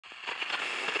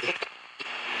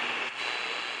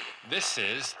This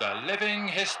is the Living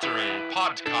History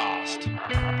Podcast,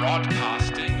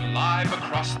 broadcasting live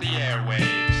across the airwaves.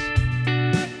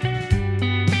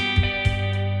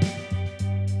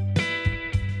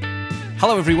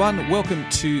 Hello everyone, welcome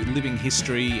to Living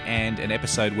History and an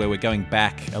episode where we're going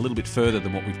back a little bit further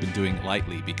than what we've been doing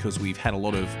lately because we've had a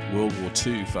lot of World War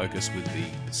II focus with the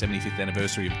 75th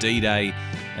anniversary of D-Day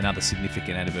and other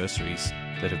significant anniversaries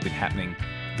that have been happening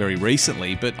very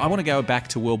recently. But I want to go back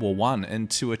to World War I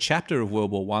and to a chapter of World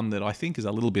War I that I think is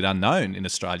a little bit unknown in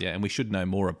Australia and we should know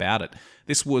more about it.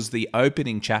 This was the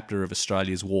opening chapter of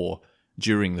Australia's war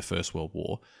during the First World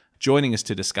War. Joining us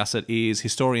to discuss it is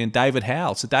historian David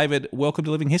Howell. So David, welcome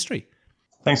to Living History.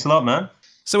 Thanks a lot, man.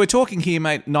 So we're talking here,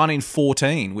 mate,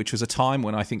 1914, which was a time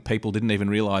when I think people didn't even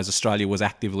realise Australia was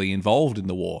actively involved in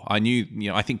the war. I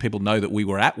think people know that we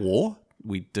were at war.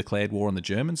 We declared war on the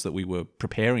Germans, that we were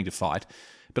preparing to fight.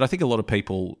 But I think a lot of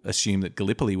people assume that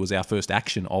Gallipoli was our first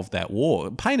action of that war.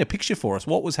 Paint a picture for us.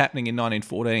 What was happening in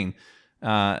 1914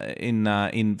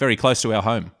 in very close to our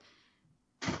home?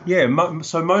 Yeah,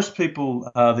 so most people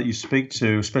that you speak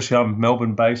to, especially I'm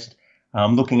Melbourne-based,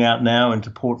 looking out now into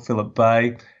Port Phillip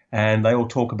Bay, and they all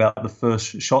talk about the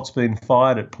first shots being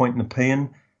fired at Point Nepean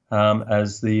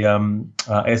as the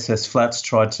SS Flats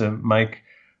tried to make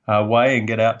way and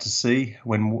get out to sea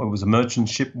when it was a merchant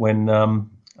ship when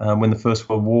the First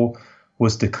World War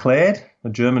was declared,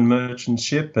 a German merchant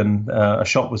ship, and a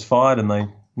shot was fired and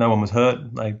no one was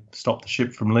hurt. They stopped the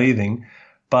ship from leaving.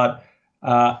 But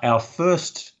our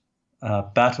first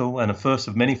battle, and a first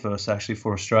of many firsts actually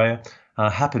for Australia,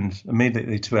 happened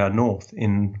immediately to our north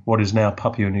in what is now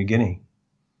Papua New Guinea.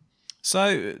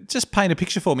 So just paint a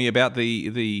picture for me about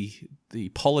the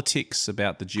politics,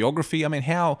 about the geography. I mean,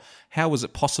 how was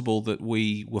it possible that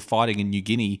we were fighting in New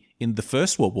Guinea in the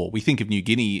First World War? We think of New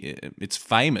Guinea, its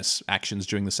famous actions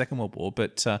during the Second World War,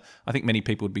 but I think many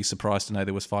people would be surprised to know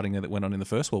there was fighting there that went on in the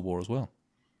First World War as well.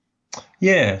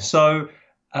 Yeah, so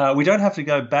we don't have to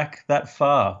go back that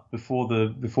far before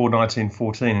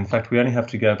 1914. In fact, we only have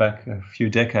to go back a few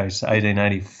decades to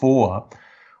 1884,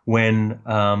 when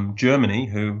Germany,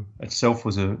 who itself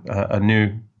was a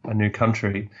new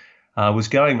country, was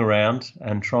going around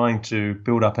and trying to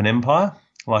build up an empire.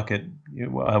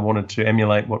 I wanted to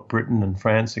emulate what Britain and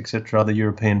France, etc., other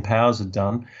European powers had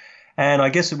done, and I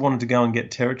guess it wanted to go and get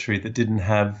territory that didn't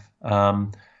have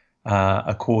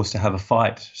a cause to have a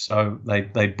fight. So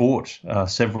they bought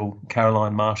several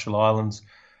Caroline Marshall Islands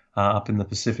up in the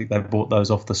Pacific. They bought those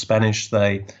off the Spanish.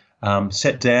 They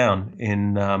set down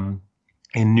in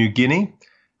New Guinea,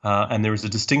 and there is a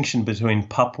distinction between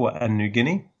Papua and New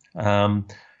Guinea, and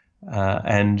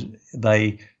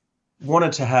they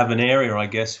wanted to have an area, I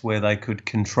guess, where they could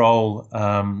control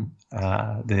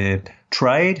their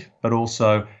trade, but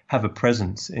also have a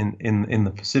presence in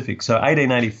the Pacific. So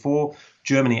 1884,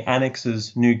 Germany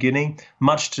annexes New Guinea,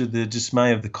 much to the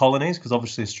dismay of the colonies, because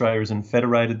obviously Australia isn't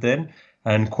federated then,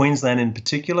 and Queensland in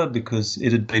particular, because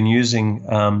it had been using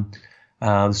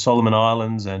the Solomon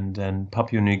Islands and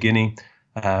Papua New Guinea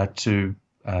to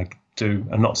do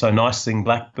a not so nice thing,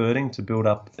 blackbirding, to build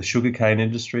up the sugarcane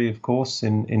industry, of course,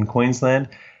 in Queensland.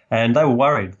 And they were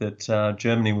worried that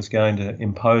Germany was going to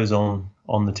impose on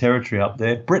the territory up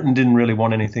there. Britain didn't really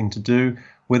want anything to do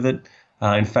with it.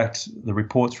 In fact, the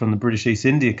reports from the British East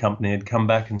India Company had come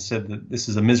back and said that this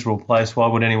is a miserable place. Why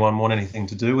would anyone want anything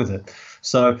to do with it?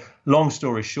 So, long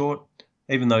story short,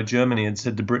 even though Germany had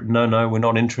said to Britain, no, we're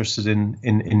not interested in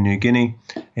New Guinea,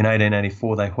 in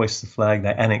 1884 they hoist the flag,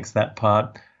 they annex that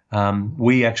part.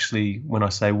 We actually, when I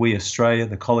say we, Australia,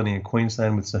 the colony of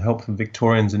Queensland, with some help from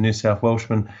Victorians and New South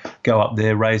Welshmen, go up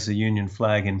there, raise the Union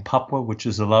flag in Papua, which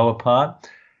is the lower part.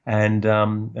 And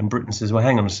Britain says, well,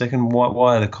 hang on a second,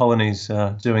 why are the colonies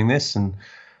doing this?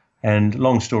 And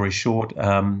long story short,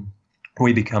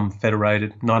 we become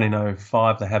federated.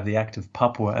 1905, they have the Act of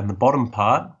Papua, and the bottom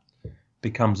part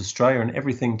becomes Australia, and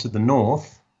everything to the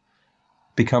north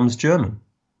becomes German.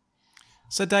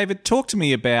 So, David, talk to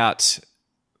me about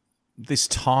this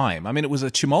time. I mean, it was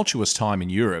a tumultuous time in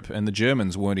Europe, and the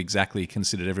Germans weren't exactly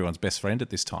considered everyone's best friend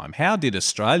at this time. How did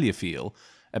Australia feel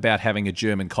about having a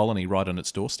German colony right on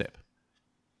its doorstep?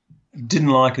 Didn't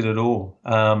like it at all.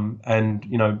 And,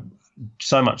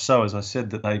 so much so, as I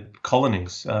said, that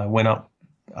colonies went up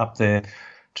there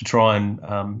to try and,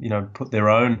 put their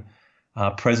own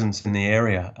presence in the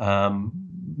area.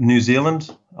 New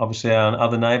Zealand, obviously our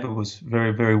other neighbour, was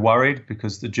very, very worried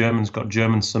because the Germans got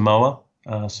German Samoa.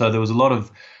 So there was a lot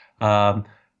of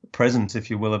presence, if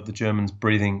you will, of the Germans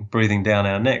breathing down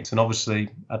our necks. And obviously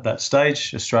at that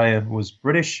stage, Australia was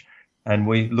British. and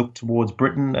we looked towards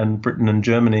Britain, and Britain and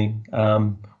Germany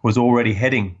was already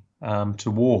heading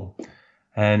to war.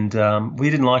 And we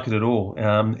didn't like it at all.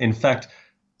 In fact,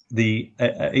 the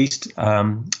East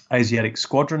Asiatic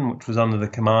Squadron, which was under the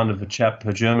command of a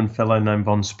German fellow named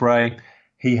von Spray,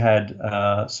 he had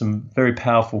some very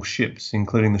powerful ships,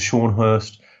 including the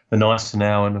Scharnhorst, the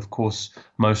Gneisenau, and of course,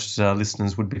 most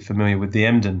listeners would be familiar with the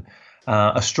Emden.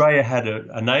 Australia had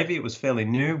a navy. It was fairly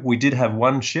new. We did have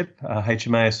one ship,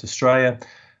 HMAS Australia,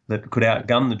 that could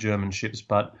outgun the German ships,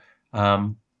 but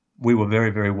we were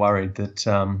very, very worried that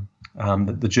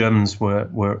the Germans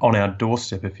were on our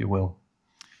doorstep, if you will.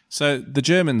 So the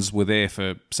Germans were there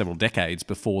for several decades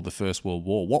before the First World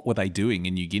War. What were they doing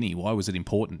in New Guinea? Why was it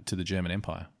important to the German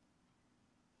Empire?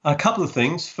 A couple of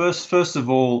things. First of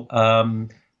all,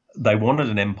 they wanted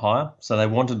an empire, so they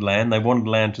wanted land. They wanted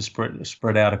land to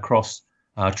spread out across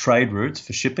trade routes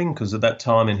for shipping, because at that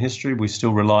time in history we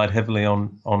still relied heavily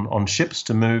on ships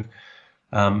to move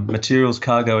materials,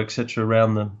 cargo, etc.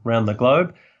 around the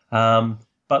globe.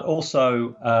 But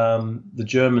also the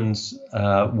Germans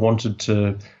wanted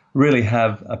to really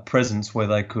have a presence where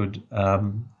they could,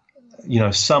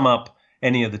 sum up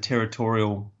any of the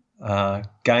territorial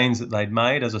gains that they'd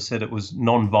made. As I said, it was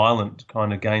non-violent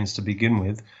kind of gains to begin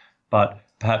with, but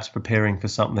perhaps preparing for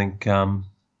something bigger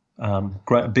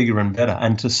and better.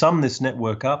 And to sum this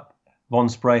network up, von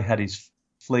Spray had his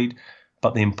fleet,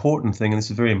 but the important thing, and this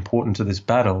is very important to this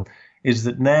battle, is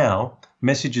that now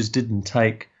messages didn't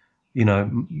take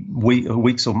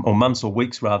weeks or months or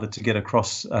weeks rather to get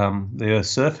across the Earth's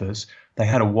surface. They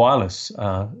had a wireless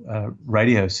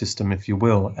radio system, if you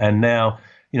will, and now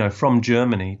from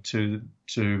Germany to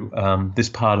this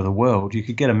part of the world, you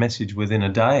could get a message within a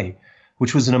day,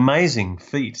 which was an amazing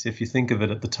feat if you think of it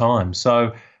at the time.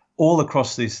 So all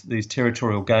across these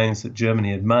territorial gains that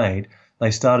Germany had made,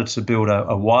 they started to build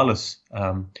a wireless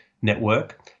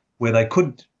network where they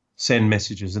could send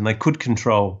messages and they could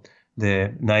control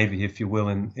their navy, if you will,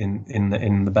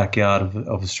 in the backyard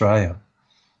of Australia.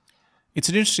 It's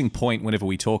an interesting point whenever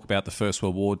we talk about the First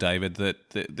World War, David, that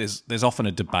there's often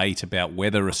a debate about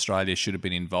whether Australia should have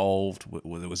been involved,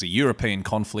 whether it was a European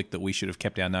conflict that we should have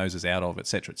kept our noses out of,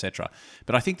 etc., etc.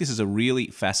 But I think this is a really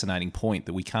fascinating point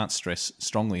that we can't stress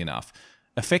strongly enough.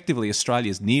 Effectively,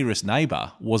 Australia's nearest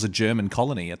neighbour was a German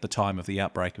colony at the time of the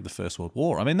outbreak of the First World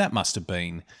War. I mean, that must have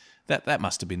been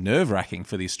nerve-wracking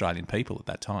for the Australian people at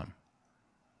that time.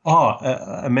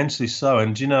 Oh, immensely so.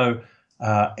 And,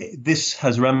 this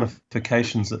has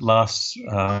ramifications that last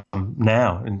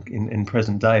now in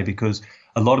present day, because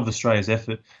a lot of Australia's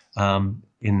effort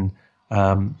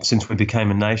since we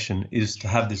became a nation is to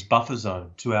have this buffer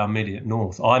zone to our immediate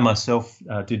north. I myself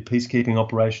did peacekeeping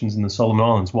operations in the Solomon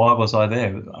Islands. Why was I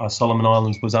there? Our Solomon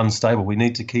Islands was unstable. We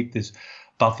need to keep this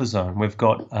buffer zone. We've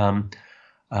got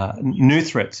new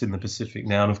threats in the Pacific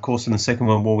now, and of course in the Second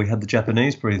World War we had the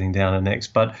Japanese breathing down our necks.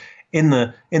 But in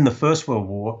the First World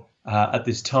War, at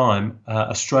this time,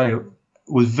 Australia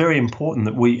was very important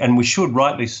that we should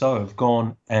rightly so have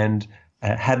gone and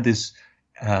had this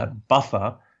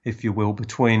buffer, if you will,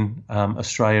 between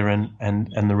Australia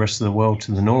and the rest of the world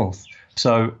to the north.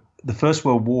 So the First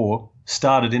World War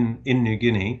started in New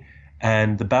Guinea,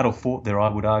 and the battle fought there, I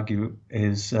would argue,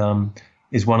 is one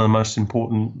of the most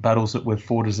important battles that we've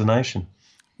fought as a nation.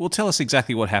 Well, tell us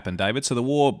exactly what happened, David. So the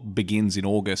war begins in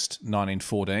August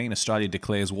 1914. Australia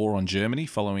declares war on Germany,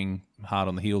 following hard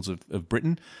on the heels of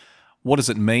Britain. What does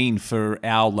it mean for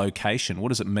our location? What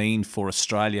does it mean for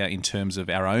Australia in terms of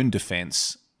our own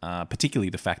defence,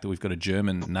 particularly the fact that we've got a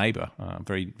German neighbour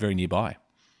very, very nearby?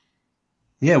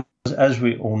 Yeah, as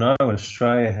we all know,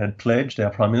 Australia had pledged, our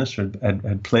Prime Minister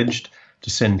had pledged to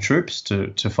send troops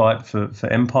to fight for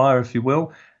empire, if you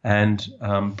will, and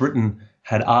Britain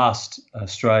had asked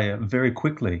Australia very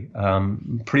quickly,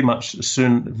 pretty much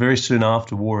very soon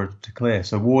after war had declared.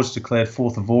 So war was declared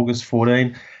 4th of August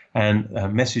 14, and a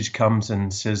message comes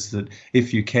and says that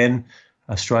if you can,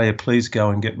 Australia, please go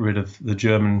and get rid of the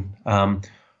German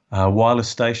wireless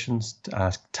stations,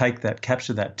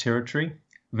 capture that territory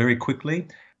very quickly.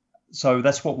 So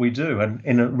that's what we do, and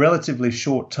in a relatively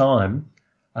short time,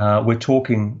 we're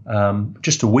talking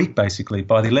just a week basically.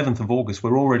 By the 11th of August,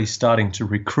 we're already starting to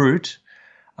recruit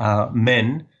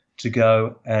men to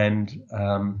go and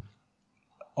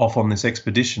off on this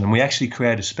expedition. And we actually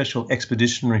create a special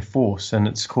expeditionary force, and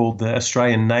it's called the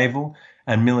Australian Naval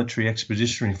and Military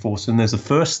Expeditionary Force. And there's a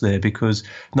first there, because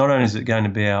not only is it going to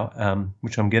be our,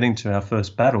 which I'm getting to, our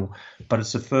first battle, but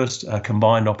it's the first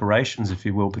combined operations, if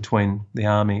you will, between the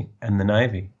Army and the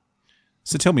Navy.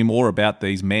 So tell me more about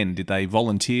these men. Did they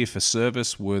volunteer for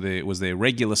service? Was there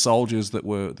regular soldiers that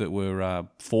were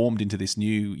formed into this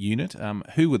new unit?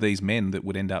 Who were these men that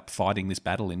would end up fighting this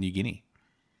battle in New Guinea?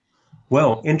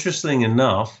 Well, interesting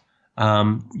enough,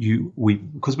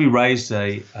 because we raised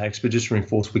a expeditionary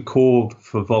force, we called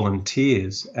for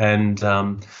volunteers, and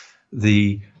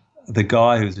the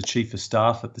guy who was the chief of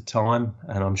staff at the time,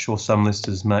 and I'm sure some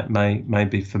listeners may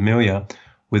be familiar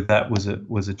with that, was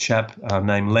a chap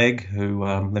named Legg, who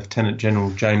Lieutenant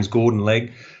General James Gordon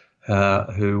Legg,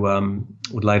 who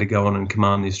would later go on and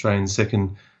command the Australian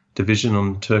 2nd Division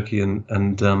on Turkey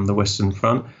and the Western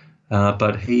Front.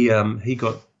 But he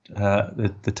got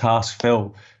the task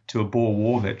fell to a Boer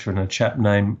War veteran, a chap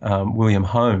named William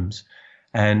Holmes,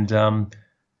 and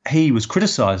he was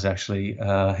criticised. Actually,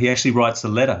 he actually writes a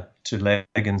letter to Legg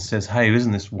and says, "Hey,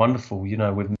 isn't this wonderful? You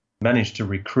know, we've managed to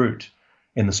recruit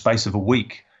in the space of a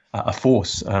week a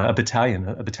force, a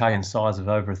battalion size of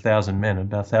over 1,000 men,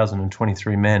 about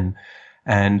 1,023 men."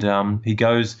 And he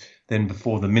goes then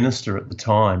before the minister at the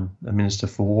time, the Minister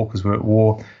for War, because we're at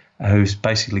war, who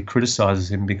basically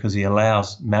criticises him because he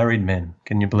allows married men.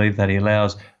 Can you believe that? He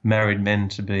allows married men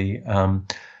to be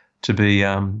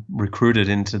recruited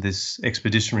into this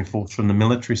expeditionary force from the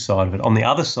military side of it. On the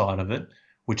other side of it,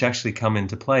 which actually come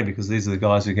into play because these are the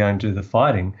guys who are going to do the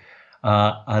fighting,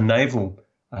 a naval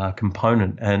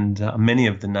component, and many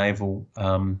of the naval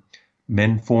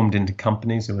men formed into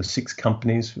companies. There were 6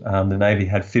 companies. The Navy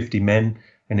had 50 men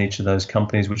in each of those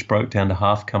companies, which broke down to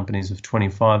half companies of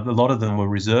 25. A lot of them were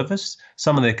reservists.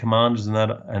 Some of their commanders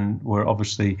and were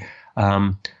obviously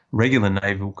regular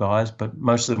naval guys, but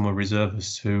most of them were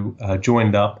reservists who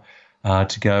joined up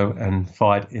to go and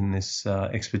fight in this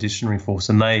expeditionary force.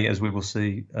 And they, as we will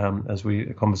see as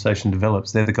the conversation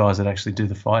develops, they're the guys that actually do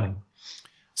the fighting.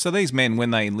 So these men,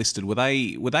 when they enlisted, were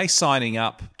they signing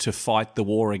up to fight the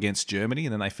war against Germany,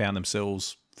 and then they found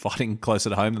themselves fighting closer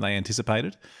to home than they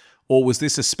anticipated? Or was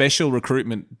this a special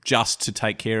recruitment just to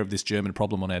take care of this German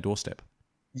problem on our doorstep?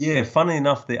 Yeah, funnily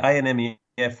enough, the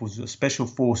ANMEF was a special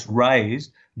force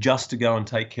raised just to go and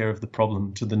take care of the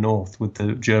problem to the north with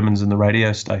the Germans and the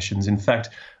radio stations. In fact,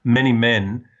 many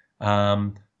men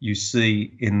you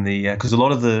see in the because a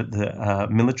lot of the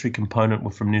military component were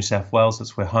from New South Wales.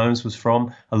 That's where Holmes was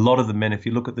from. A lot of the men, if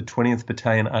you look at the 20th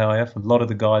Battalion AIF, a lot of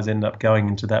the guys end up going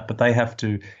into that, but they have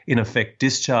to, in effect,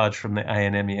 discharge from the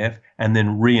ANMEF and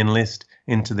then re-enlist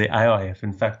into the AIF.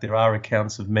 In fact, there are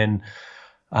accounts of men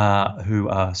who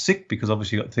are sick because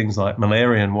obviously you've got things like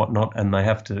malaria and whatnot, and they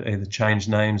have to either change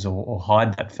names or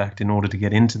hide that fact in order to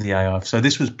get into the AIF. So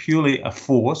this was purely a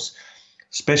force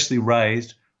specially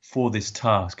raised for this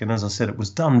task. And as I said, it was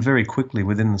done very quickly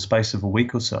within the space of a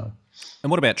week or so. And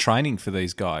what about training for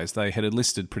these guys? They had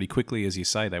enlisted pretty quickly, as you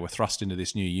say. They were thrust into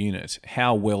this new unit.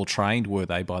 How well trained were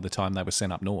they by the time they were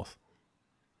sent up north?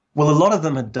 Well, a lot of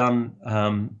them had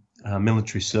done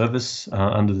military service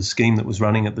under the scheme that was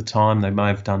running at the time. They may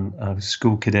have done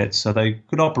school cadets, so they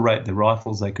could operate their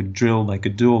rifles, they could drill, they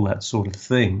could do all that sort of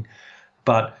thing.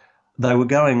 But they were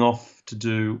going off to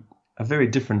do a very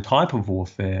different type of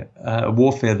warfare, a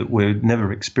warfare that we'd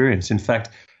never experienced. In fact,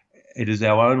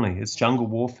 it's jungle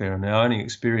warfare, and our only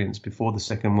experience before the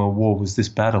Second World War was this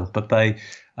battle. But they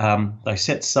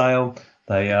set sail.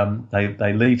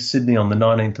 They leave Sydney on the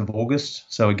 19th of August,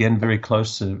 so again very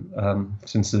close to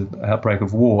since the outbreak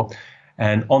of war.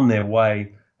 And on their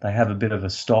way, they have a bit of a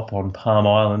stop on Palm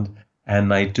Island,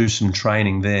 and they do some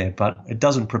training there. But it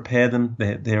doesn't prepare them.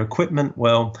 Their equipment,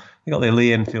 well, they got their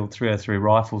Lee Enfield 303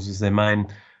 rifles as their main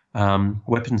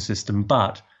weapon system,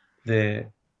 but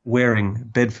they're wearing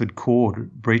Bedford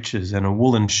cord breeches and a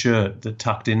woolen shirt that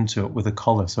tucked into it with a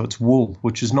collar. So it's wool,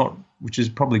 which is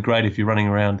probably great if you're running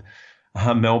around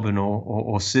Melbourne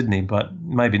or Sydney, but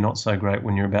maybe not so great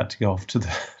when you're about to go off to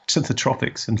the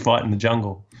tropics and fight in the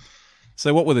jungle.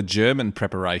 So what were the German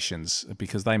preparations?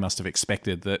 Because they must have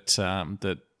expected that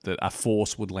a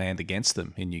force would land against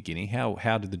them in New Guinea.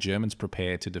 How did the Germans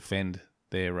prepare to defend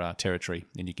their territory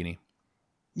in New Guinea?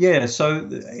 Yeah, so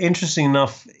interesting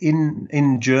enough,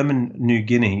 in German New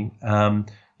Guinea,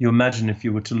 you imagine if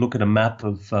you were to look at a map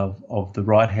of the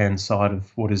right-hand side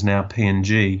of what is now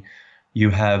PNG, you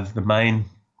have the main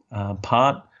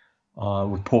part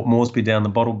with Port Moresby down the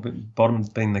bottom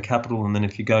being the capital, and then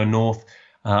if you go north,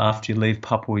 after you leave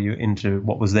Papua, you're into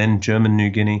what was then German New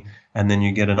Guinea, and then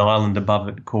you get an island above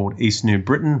it called East New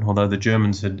Britain. Although the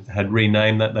Germans had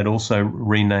renamed that, they'd also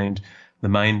renamed the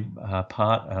main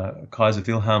part. Kaiser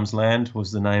Wilhelm's Land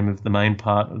was the name of the main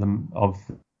part of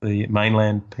the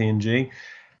mainland PNG.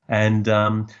 And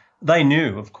they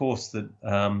knew, of course, that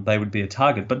they would be a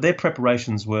target, but their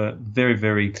preparations were very,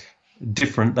 very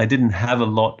different. They didn't have a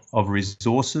lot of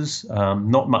resources.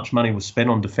 Not much money was spent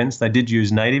on defence. They did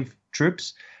use native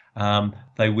troops.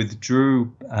 They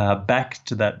withdrew back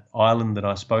to that island that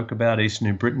I spoke about, East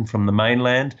New Britain, from the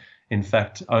mainland. In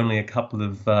fact, only a couple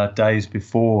of days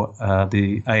before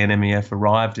the ANMEF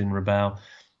arrived in Rabaul,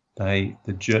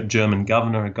 the German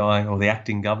governor, the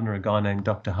acting governor, a guy named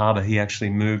Dr. Harbour, he actually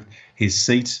moved his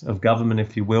seat of government,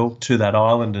 if you will, to that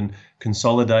island and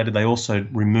consolidated. They also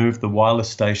removed the wireless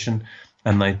station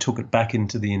and they took it back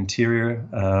into the interior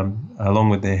along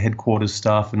with their headquarters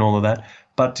staff and all of that.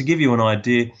 But to give you an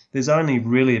idea, there's only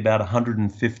really about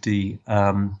 150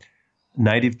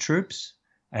 native troops,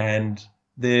 and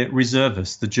they're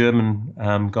reservists. The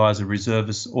German guys are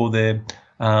reservists, or they're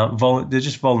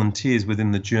just volunteers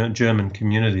within the German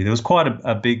community. There was quite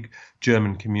a big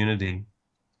German community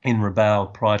in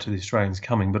Rabaul prior to the Australians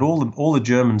coming, but all the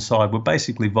German side were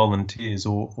basically volunteers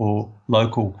or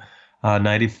local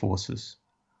native forces.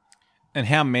 And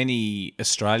how many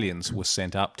Australians were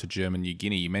sent up to German New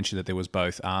Guinea? You mentioned that there was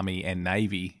both Army and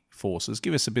Navy forces.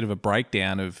 Give us a bit of a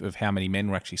breakdown of how many men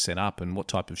were actually sent up and what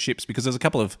type of ships, because there's a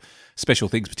couple of special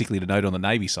things, particularly to note on the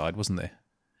Navy side, wasn't there?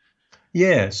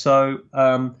 Yeah. So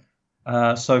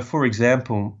for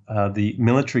example, the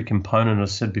military component,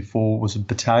 as I said before, was a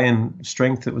battalion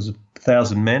strength. It was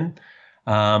 1,000 men.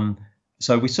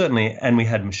 So we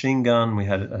had machine gun, we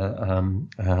had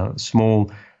small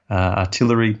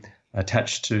artillery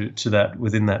attached to that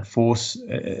within that force.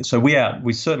 So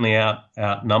we certainly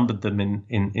outnumbered them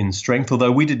in strength,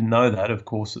 although we didn't know that, of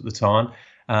course, at the time.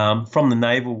 From the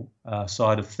naval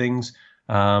side of things,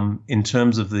 in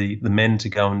terms of the men to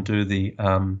go and do the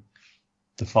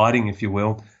fighting, if you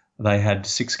will, they had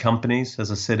 6 companies.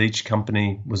 As I said, each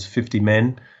company was 50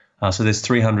 men. So there's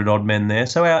 300 odd men there.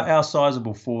 So our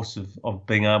sizable force of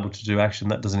being able to do action,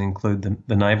 that doesn't include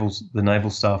the naval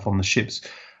staff on the ships,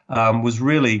 was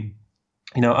really,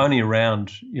 only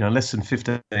around, less than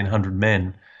 1,500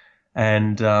 men.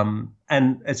 And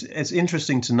it's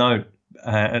interesting to note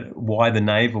why the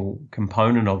naval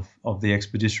component of the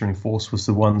expeditionary force was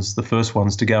the first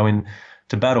ones to go in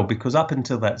to battle, because up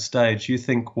until that stage, you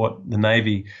think what the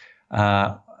Navy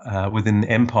within the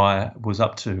Empire was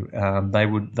up to.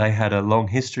 They had a long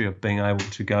history of being able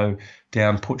to go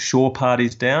down, put shore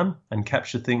parties down and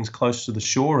capture things close to the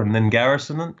shore and then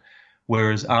garrison it,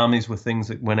 whereas armies were things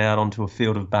that went out onto a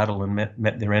field of battle and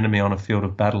met their enemy on a field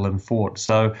of battle and fought.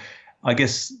 So I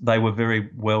guess they were very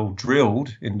well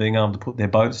drilled in being able to put their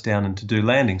boats down and to do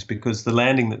landings, because the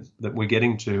landing that we're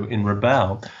getting to in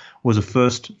Rabaul was a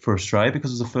first for Australia,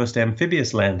 because it was the first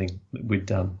amphibious landing that we'd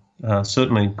done.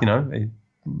 Certainly, it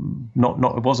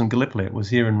wasn't Gallipoli, it was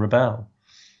here in Rabaul.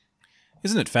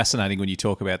 Isn't it fascinating when you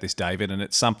talk about this, David? And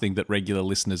it's something that regular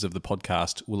listeners of the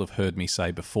podcast will have heard me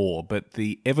say before, but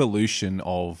the evolution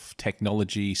of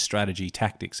technology, strategy,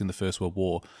 tactics in the First World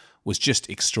War was just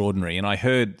extraordinary. And I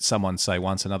heard someone say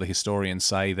once, another historian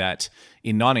say, that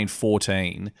in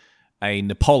 1914, a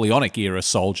Napoleonic era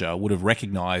soldier would have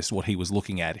recognised what he was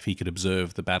looking at if he could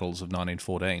observe the battles of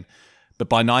 1914. But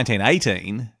by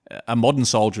 1918, a modern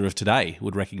soldier of today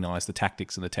would recognise the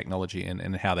tactics and the technology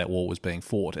and how that war was being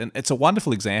fought. And it's a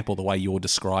wonderful example, the way you're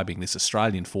describing this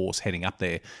Australian force heading up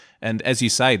there. And as you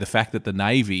say, the fact that the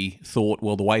Navy thought,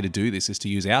 well, the way to do this is to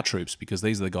use our troops, because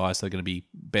these are the guys that are going to be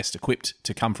best equipped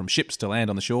to come from ships to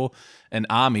land on the shore, and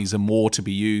armies are more to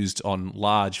be used on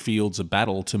large fields of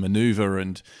battle to manoeuvre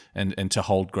and to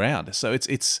hold ground. So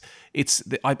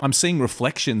I'm seeing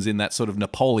reflections in that sort of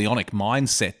Napoleonic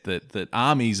mindset that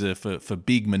armies are for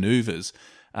big manoeuvres,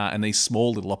 and these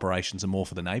small little operations are more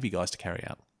for the Navy guys to carry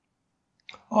out.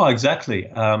 Oh, exactly.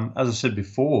 As I said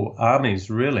before, armies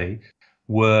really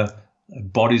were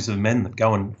bodies of men that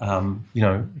go and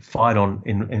fight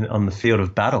on the field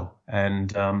of battle.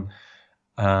 And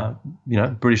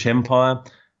British Empire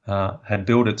had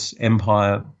built its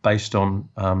empire based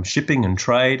on shipping and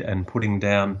trade and putting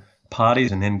down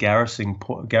parties and then garrisoning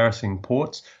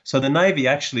ports. So the Navy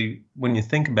actually, when you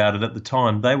think about it at the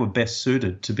time, they were best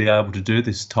suited to be able to do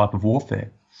this type of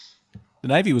warfare. The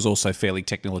Navy was also fairly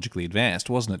technologically advanced,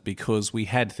 wasn't it? Because we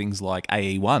had things like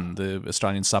AE-1, the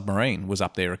Australian submarine, was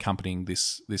up there accompanying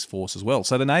this force as well.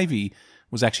 So the Navy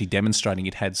was actually demonstrating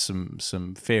it had some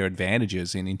fair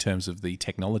advantages in terms of the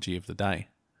technology of the day.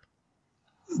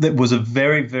 That was a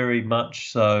very, very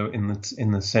much so in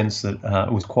the sense that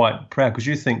it was quite proud, because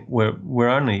you think we're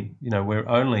only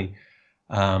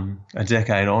a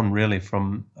decade on really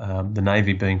from the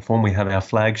Navy being formed. We have our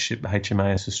flagship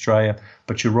HMAS Australia,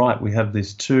 but you're right, we have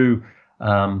these 2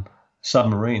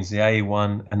 submarines, the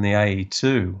AE-1 and the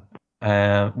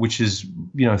AE-2, which is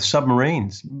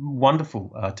submarines,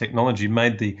 wonderful technology,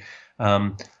 made the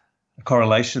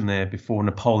correlation there before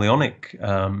Napoleonic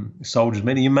soldiers. I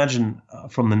mean, you imagine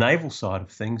from the naval side of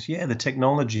things, the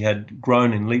technology had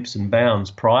grown in leaps and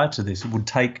bounds prior to this. It would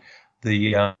take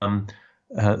the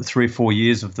 3 or 4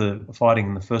 years of the fighting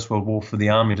in the First World War for the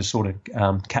army to sort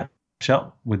of catch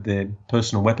up with their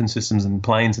personal weapon systems and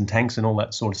planes and tanks and all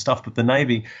that sort of stuff. But the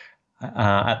Navy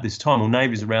at this time, or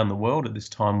navies around the world at this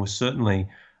time, was certainly,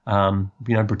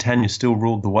 Britannia still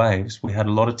ruled the waves. We had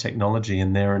a lot of technology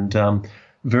in there, and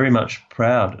very much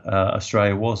proud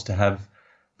Australia was to have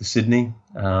the Sydney,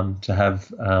 to have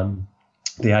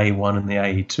the AE1 and the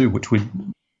AE2, which we'd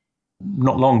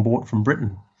not long bought from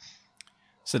Britain.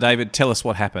 So, David, tell us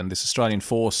what happened. This Australian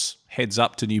force heads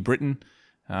up to New Britain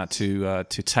to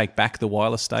take back the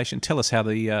wireless station. Tell us how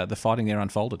the fighting there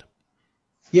unfolded.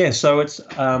 Yeah, so it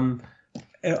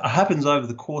happens over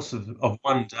the course of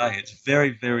one day. It's a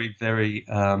very, very, very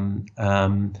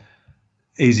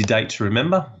easy date to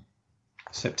remember.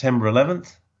 September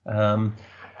 11th,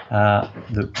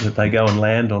 that they go and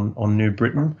land on New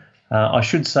Britain. I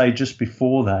should say just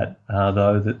before that,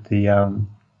 though, that the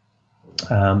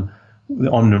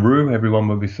on Nauru, everyone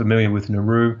will be familiar with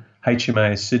Nauru.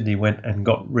 HMAS Sydney went and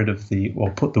got rid of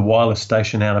put the wireless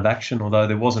station out of action, although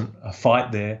there wasn't a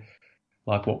fight there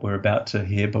like what we're about to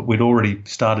hear, but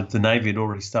the Navy had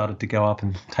already started to go up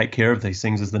and take care of these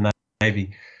things as the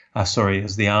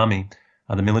Army,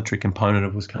 the military component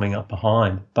of was coming up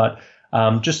behind. But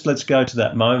just let's go to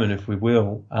that moment, if we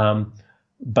will.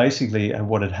 Basically,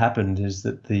 what had happened is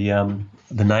that the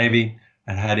Navy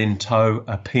had in tow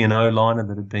a P&O liner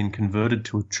that had been converted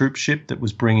to a troop ship that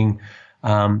was bringing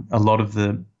a lot of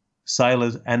the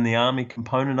sailors and the Army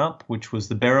component up, which was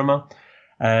the Berrima.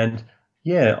 And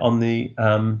on the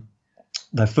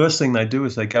first thing they do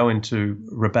is they go into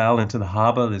Rabaul, into the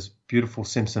harbour. There's beautiful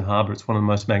Simpson Harbour. It's one of the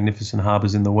most magnificent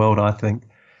harbours in the world, I think.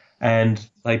 And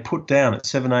they put down at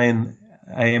 7 a.m.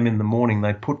 in the morning,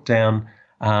 they put down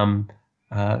the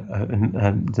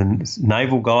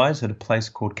naval guys at a place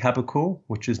called Cabocool,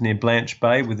 which is near Blanche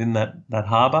Bay within that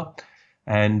harbour.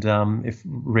 And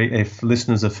if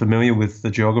listeners are familiar with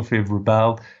the geography of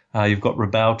Rabaul, you've got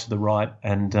Rabaul to the right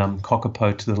and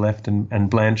Kokopo to the left, and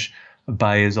Blanche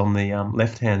Bay is on the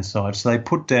left-hand side. So they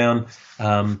put down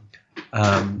the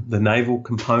naval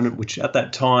component, which at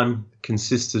that time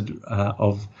consisted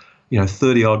of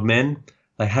 30-odd men.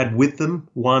 They had with them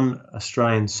one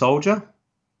Australian soldier,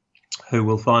 who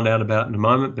we'll find out about in a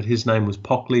moment, but his name was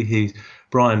Pockley.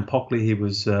 Brian Pockley. He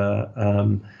was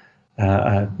a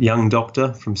young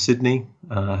doctor from Sydney,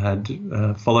 had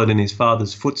followed in his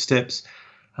father's footsteps,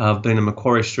 been a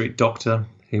Macquarie Street doctor.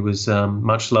 He was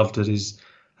much loved at his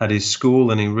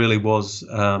school, and he really was,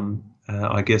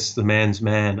 I guess, the man's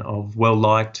man, of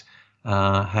well-liked,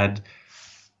 had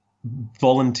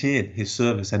volunteered his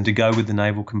service and to go with the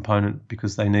naval component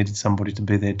because they needed somebody to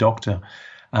be their doctor.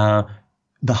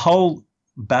 The whole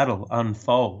battle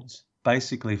unfolds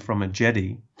basically from a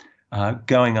jetty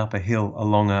going up a hill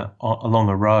along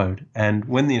a road. And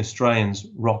when the Australians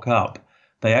rock up,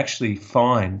 they actually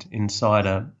find inside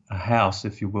a house,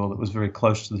 if you will, that was very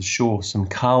close to the shore, some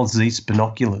Carl Zeiss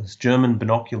binoculars, German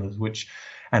binoculars,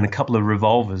 and a couple of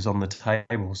revolvers on the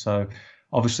table. So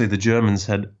obviously the Germans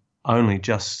had only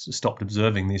just stopped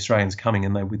observing the Australians coming,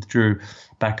 and they withdrew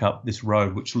back up this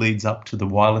road which leads up to the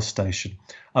wireless station.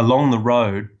 Along the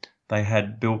road, they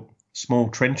had built small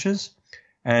trenches,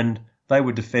 and they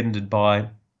were defended by,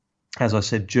 as I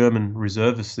said, German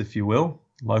reservists, if you will,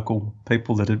 local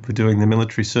people that were doing the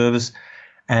military service,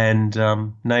 and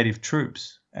native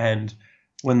troops. And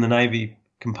when the Navy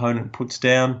component puts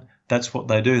down, that's what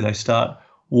they do. They start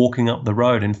walking up the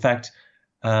road. In fact,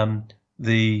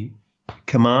 the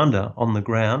commander on the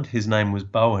ground, his name was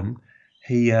Bowen,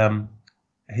 he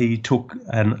took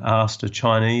and asked a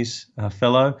Chinese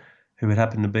fellow who had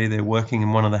happened to be there working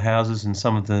in one of the houses, and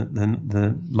some of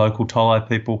the local Tolai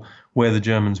people, where the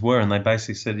Germans were, and they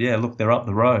basically said, yeah, look, they're up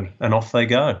the road, and off they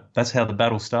go. That's how the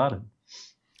battle started.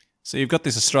 So you've got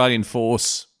this Australian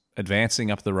force advancing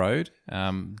up the road.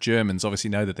 Germans obviously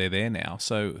know that they're there now.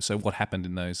 So what happened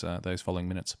in those following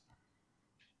minutes?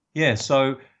 Yeah,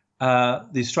 so the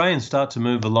Australians start to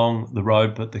move along the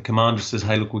road, but the commander says,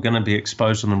 hey, look, we're going to be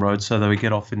exposed on the road, so they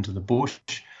get off into the bush.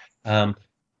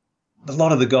 A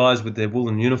lot of the guys with their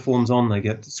woolen uniforms on, they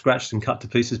get scratched and cut to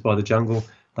pieces by the jungle.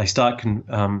 They start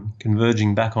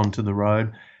converging back onto the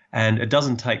road, and it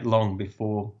doesn't take long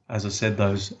before, as I said,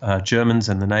 those Germans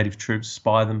and the native troops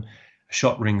spy them. A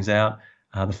shot rings out.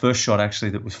 The first shot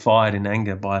actually that was fired in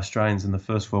anger by Australians in the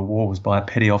First World War was by a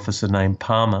petty officer named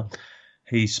Palmer.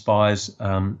 He spies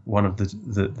one of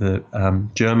the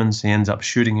Germans. He ends up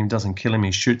shooting him, doesn't kill him.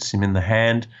 He shoots him in the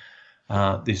hand.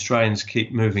 The Australians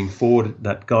keep moving forward.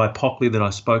 That guy Pockley that I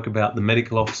spoke about, the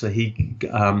medical officer,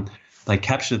 they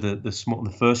capture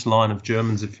the first line of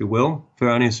Germans, if you will, for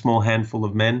only a small handful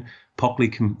of men. Pockley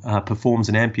performs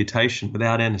an amputation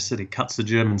without anaesthetic, cuts the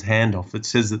German's hand off. It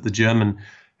says that the German,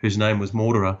 whose name was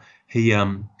Morderer, he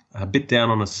bit down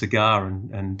on a cigar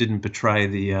and didn't betray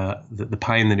the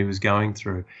pain that he was going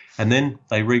through. And then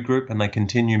they regroup and they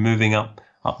continue moving up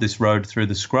this road through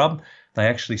the scrub. They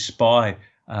actually spy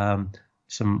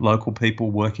some local people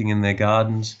working in their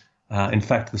gardens. In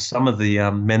fact, some of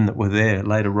the men that were there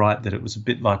later write that it was a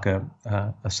bit like a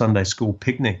Sunday school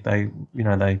picnic. They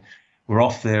were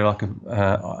off there like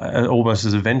almost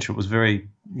as a venture. It was very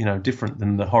different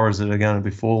than the horrors that are going to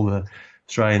befall the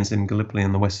Australians in Gallipoli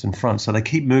and the Western Front. So they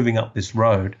keep moving up this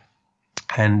road,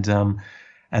 and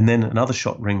then another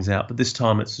shot rings out, but this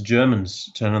time it's the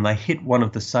Germans' turn, and they hit one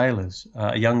of the sailors,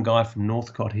 a young guy from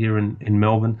Northcote here in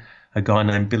Melbourne, a guy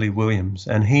named Billy Williams,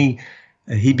 and he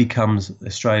becomes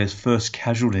Australia's first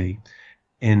casualty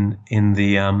in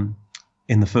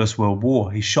the First World War.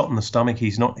 He's shot in the stomach.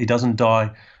 He doesn't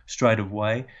die straight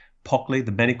away. Pockley,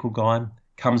 the medical guy,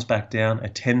 comes back down,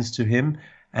 attends to him,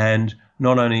 and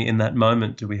not only in that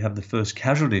moment do we have the first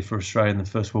casualty for Australia in the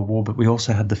First World War, but we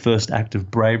also had the first act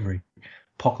of bravery.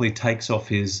 Pockley takes off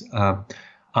his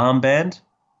armband,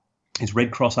 his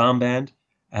Red Cross armband,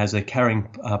 as they're carrying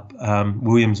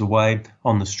Williams away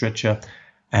on the stretcher,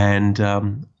 and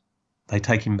they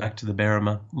take him back to the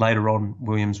Berrima. Later on,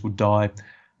 Williams would die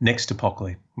next to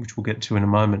Pockley, which we'll get to in a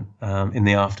moment, in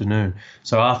the afternoon.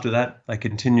 So after that, they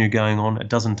continue going on. It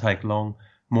doesn't take long.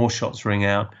 More shots ring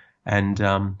out, and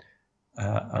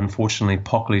unfortunately,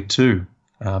 Pockley too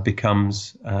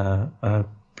becomes a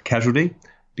casualty,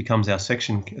 becomes our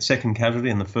second casualty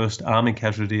and the first army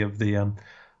casualty of the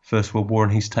First World War,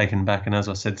 and he's taken back. And as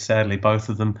I said, sadly, both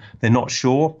of them, they're not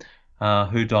sure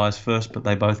who dies first, but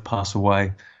they both pass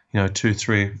away,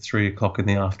 3 o'clock in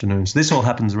the afternoon. So this all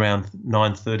happens around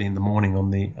 9:30 in the morning on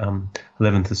the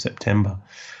 11th of September.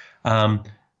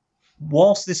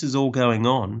 Whilst this is all going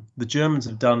on, the Germans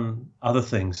have done other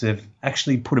things. They've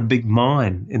actually put a big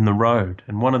mine in the road.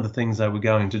 And one of the things they were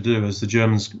going to do as the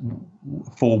Germans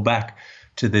fall back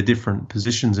to their different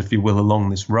positions, if you will, along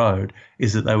this road,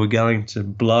 is that they were going to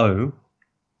blow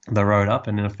the road up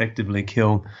and effectively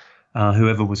kill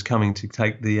whoever was coming to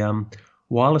take the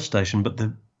wireless station. But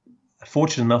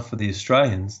fortunate enough for the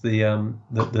Australians, the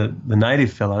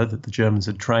native fellow that the Germans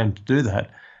had trained to do that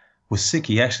was sick.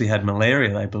 He actually had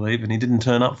malaria, they believe, and he didn't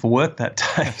turn up for work that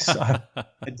day, so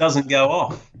it doesn't go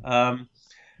off.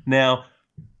 Now,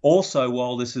 also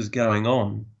while this is going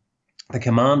on, the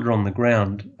commander on the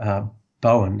ground,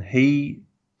 Bowen, he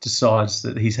decides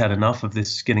that he's had enough of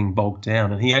this getting bogged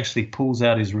down, and he actually pulls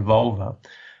out his revolver.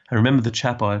 And remember the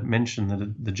chap I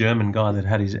mentioned, the German guy that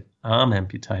had his arm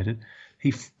amputated,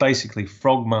 he basically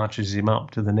frog marches him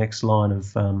up to the next line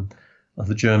of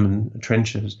the German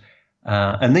trenches.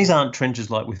 And these aren't trenches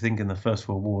like we think in the First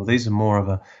World War. These are more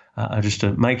of just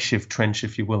a makeshift trench,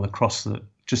 if you will, across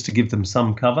just to give them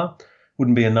some cover.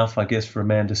 Wouldn't be enough, I guess, for a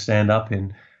man to stand up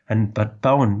in. But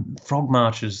Bowen frog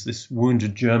marches this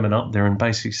wounded German up there and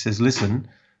basically says, "Listen,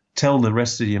 tell the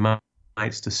rest of your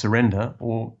mates to surrender,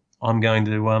 or I'm going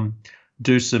to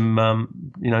do some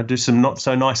not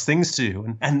so nice things to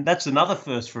you." And that's another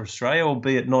first for Australia,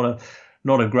 albeit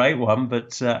not a great one,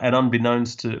 but and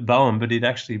unbeknownst to Bowen, but he'd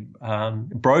actually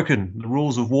broken the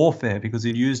rules of warfare because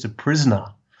he'd used a prisoner,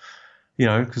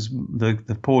 because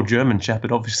the poor German chap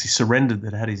had obviously surrendered,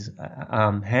 that had his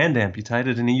hand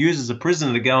amputated, and he uses a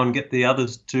prisoner to go and get the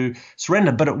others to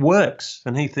surrender, but it works,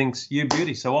 and he thinks, "You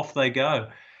beauty," so off they go,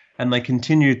 and they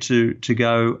continue to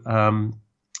go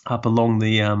up along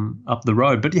up the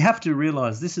road. But you have to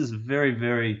realise this is a very,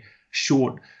 very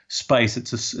short space.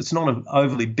 It's not an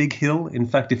overly big hill. In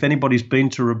fact, if anybody's been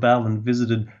to Rabaul and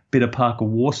visited Bita Paka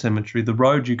War Cemetery, the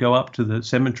road you go up to the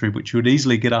cemetery, which you would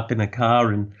easily get up in a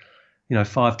car in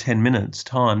 5-10 minutes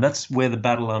time, that's where the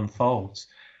battle unfolds.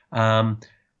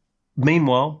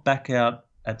 Meanwhile, back out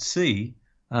at sea,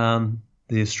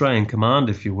 the Australian command,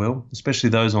 if you will, especially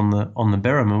those on the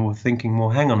Berrima, were thinking, well,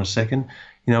 hang on a second,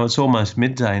 it's almost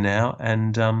midday now,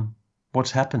 and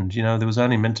what's happened? There was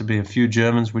only meant to be a few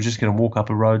Germans. We're just going to walk up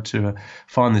a road to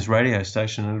find this radio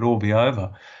station and it'll all be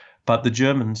over. But the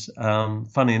Germans,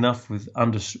 funny enough, with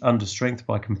under strength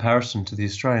by comparison to the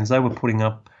Australians, they were putting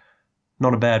up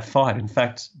not a bad fight. In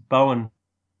fact, Bowen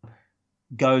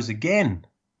goes again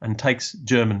and takes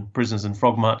German prisoners and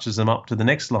frog marches them up to the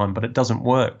next line, but it doesn't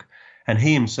work. And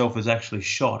he himself is actually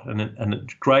shot, and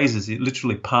it grazes, it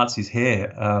literally parts his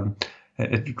hair.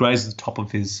 It grazes the top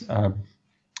of his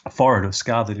forehead, a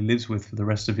scar that he lives with for the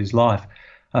rest of his life.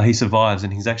 he survives,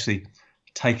 and he's actually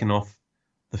taken off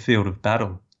the field of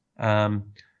battle.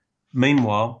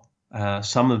 Meanwhile,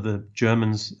 some of the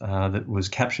Germans that was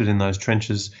captured in those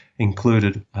trenches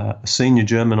included a senior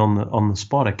German on the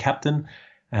spot, a captain,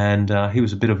 and he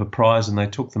was a bit of a prize, and they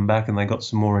took them back and they got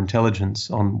some more intelligence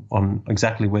on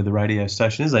exactly where the radio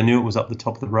station is. They knew it was up the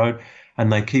top of the road,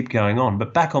 and they keep going on.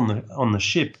 But back on the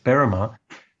ship, Berrima,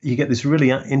 you get this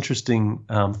really interesting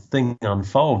thing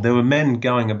unfold. There were men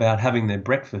going about having their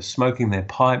breakfast, smoking their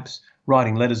pipes,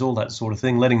 writing letters, all that sort of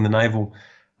thing, letting the naval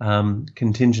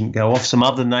contingent go off. Some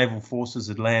other naval forces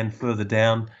had landed further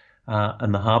down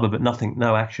in the harbour, but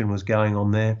no action was going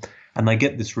on there. And they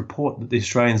get this report that the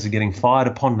Australians are getting fired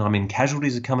upon. I mean,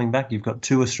 casualties are coming back. You've got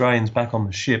 2 Australians back on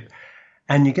the ship.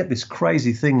 And you get this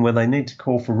crazy thing where they need to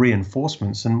call for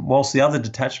reinforcements. And whilst the other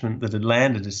detachment that had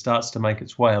landed starts to make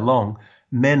its way along,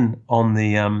 men on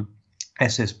the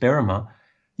SS Berrima,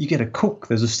 you get a cook.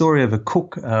 There's a story of a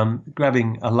cook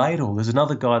grabbing a ladle. There's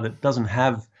another guy that doesn't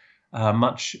have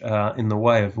much in the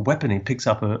way of a weapon. He picks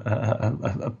up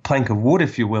a plank of wood,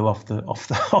 if you will, off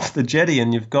the jetty,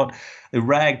 and you've got the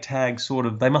ragtag sort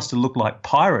of. They must have looked like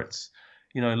pirates,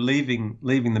 leaving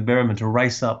the Berrima to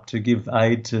race up to give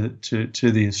aid to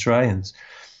the Australians.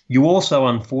 You also,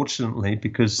 unfortunately,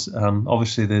 because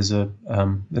obviously there's a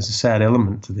sad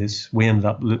element to this, we ended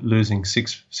up losing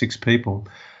six people,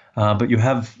 but you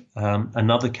have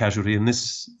another casualty, and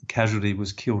this casualty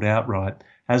was killed outright.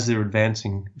 As they're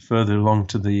advancing further along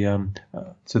to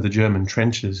the German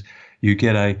trenches, you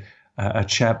get a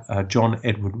chap, John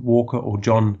Edward Walker or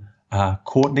John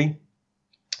Courtney,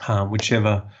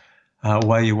 whichever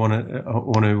way you want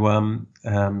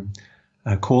to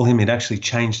call him. He'd actually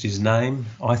changed his name.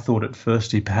 I thought at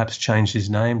first he perhaps changed his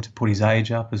name to put his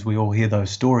age up, as we all hear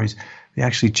those stories. He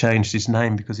actually changed his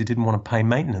name because he didn't want to pay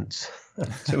maintenance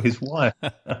to his wife,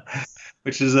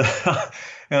 which is a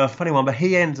funny one. But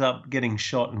he ends up getting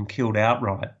shot and killed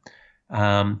outright,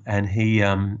 and he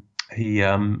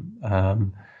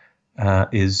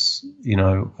is,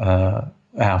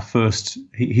 our first.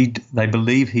 They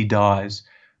believe he dies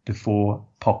before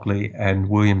Pockley and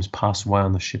Williams pass away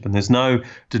on the ship, and there's no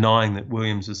denying that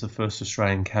Williams is the first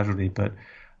Australian casualty, but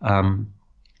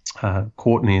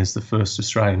Courtney is the first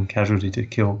Australian casualty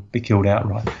to be killed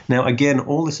outright. Now, again,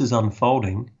 all this is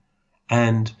unfolding,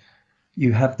 and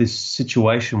you have this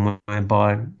situation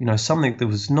whereby, something that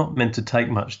was not meant to take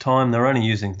much time, they're only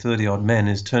using 30-odd men,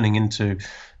 is turning into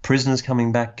prisoners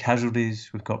coming back,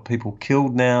 casualties. We've got people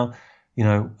killed now.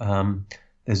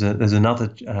 There's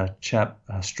another chap,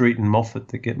 Street and Moffat,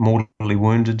 that get mortally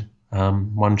wounded.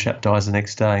 One chap dies the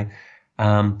next day.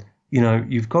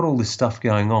 You've got all this stuff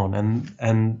going on,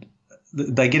 and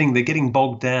they're getting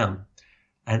bogged down.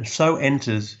 And so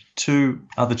enters 2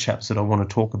 other chaps that I want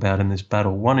to talk about in this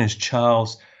battle. One is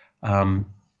Charles Bingham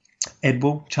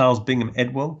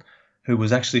Edwell, who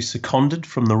was actually seconded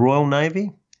from the Royal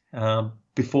Navy.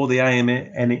 Before the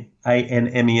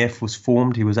ANMEF was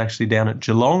formed, he was actually down at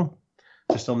Geelong,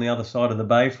 just on the other side of the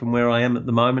bay from where I am at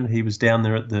the moment. He was down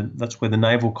there that's where the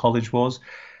Naval College was.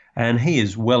 And he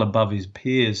is well above his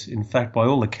peers. In fact, by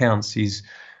all accounts, he's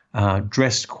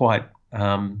dressed quite,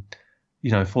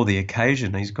 for the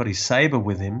occasion. He's got his sabre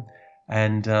with him.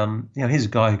 And, he's a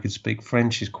guy who could speak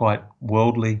French. He's quite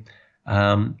worldly.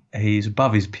 He's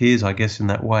above his peers, I guess, in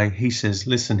that way. He says,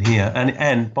 listen here.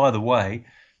 And by the way,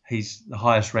 he's the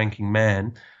highest ranking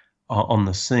man on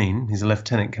the scene. He's a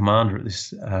lieutenant commander at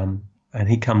this, and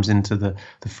he comes into the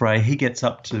fray. He gets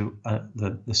up to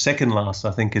the second last,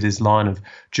 I think it is, line of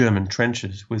German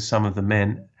trenches with some of the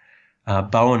men.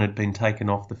 Bowen had been taken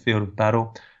off the field of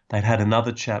battle. They'd had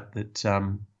another chap that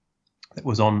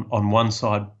was on one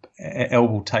side.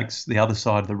 Elwell takes the other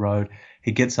side of the road.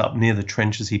 He gets up near the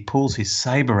trenches. He pulls his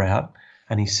sabre out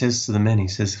and he says to the men,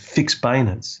 fix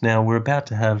bayonets. Now, we're about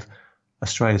to have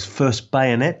Australia's first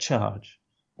bayonet charge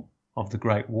of the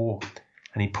Great War.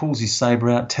 And he pulls his sabre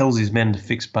out, tells his men to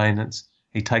fix bayonets.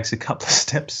 He takes a couple of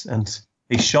steps and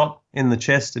he's shot in the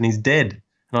chest and he's dead.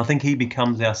 And I think he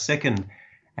becomes our second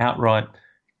outright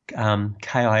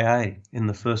KIA in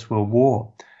the First World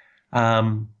War.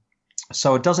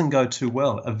 So it doesn't go too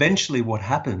well. Eventually what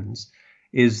happens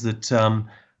is that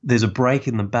there's a break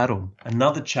in the battle.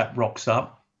 Another chap rocks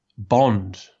up,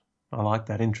 Bond. I like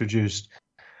that, introduced.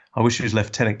 I wish he was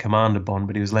Lieutenant Commander Bond,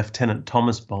 but he was Lieutenant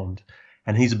Thomas Bond.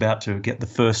 And he's about to get the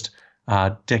first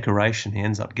decoration. He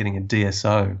ends up getting a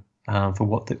DSO for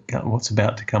what's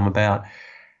about to come about.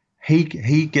 He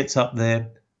gets up there.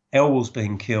 Elwell's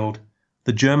being killed.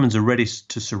 the Germans are ready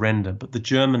to surrender, but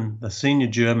the senior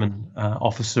German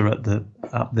officer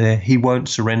up there, he won't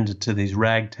surrender to these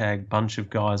ragtag bunch of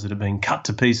guys that are being cut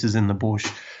to pieces in the bush,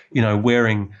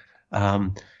 wearing,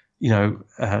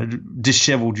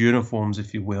 disheveled uniforms,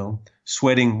 if you will,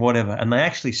 sweating, whatever. And they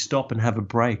actually stop and have a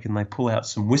break, and they pull out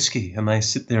some whiskey and they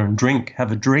sit there and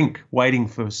have a drink, waiting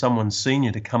for someone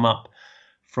senior to come up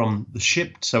from the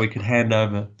ship so he could hand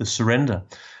over the surrender.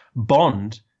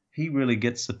 Bond, he really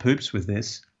gets the poops with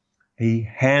this. He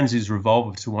hands his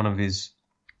revolver to one of his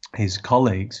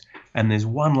colleagues, and there's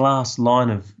one last line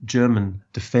of German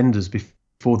defenders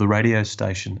before the radio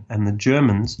station, and the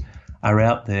Germans are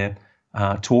out there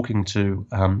talking to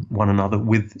one another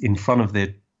in front of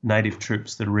their native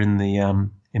troops that are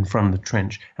in front of the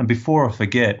trench. And before I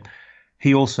forget,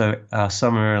 he also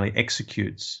summarily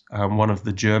executes one of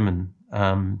the Germans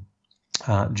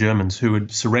who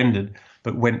had surrendered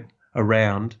but went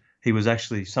around. He was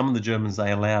actually, some of the Germans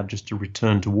they allowed just to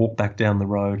return to walk back down the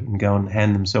road and go and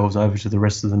hand themselves over to the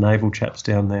rest of the naval chaps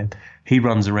down there. He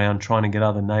runs around trying to get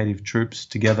other native troops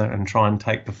together and try and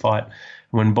take the fight.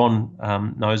 When Bond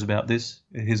knows about this,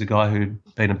 here's a guy who'd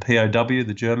been a POW,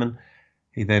 the German.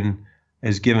 He then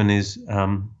is given his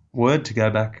word to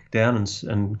go back down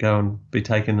and go and be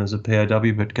taken as a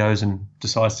POW, but goes and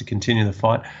decides to continue the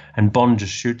fight, and Bond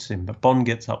just shoots him. But Bond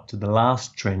gets up to the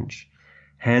last trench,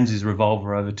 hands his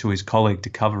revolver over to his colleague to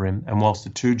cover him, and whilst the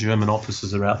two German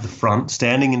officers are out the front,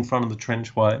 standing in front of the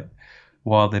trench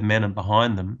while their men are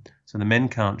behind them, so the men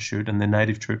can't shoot, and their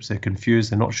native troops, they're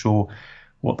confused, they're not sure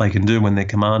what they can do when their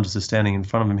commanders are standing in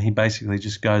front of them. He basically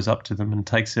just goes up to them and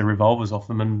takes their revolvers off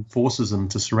them and forces them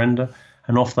to surrender,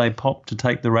 and off they pop to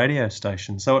take the radio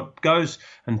station. So it goes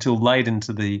until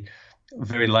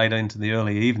very late into the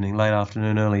early evening, late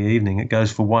afternoon, early evening. It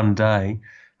goes for one day.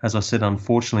 As I said,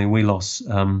 unfortunately, we lost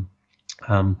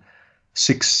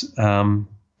 6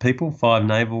 people, 5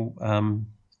 naval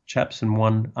chaps and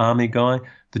 1 army guy.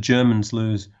 The Germans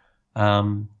lose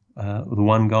the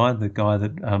one guy, the guy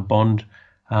that Bond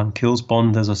kills.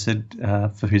 Bond, as I said,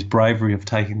 for his bravery of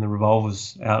taking the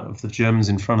revolvers out of the Germans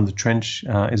in front of the trench,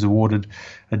 is awarded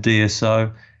a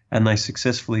DSO, and they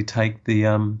successfully take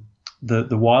the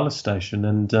wireless station.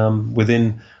 And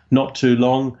within not too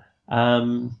long,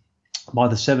 by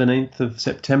the 17th of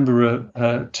September,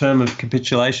 a term of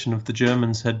capitulation of the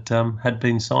Germans had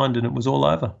been signed, and it was all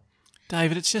over.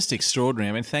 David, it's just extraordinary.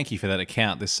 I mean, thank you for that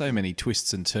account. There's so many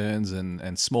twists and turns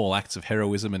and small acts of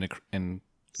heroism and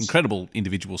incredible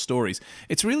individual stories.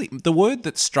 It's really, the word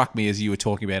that struck me as you were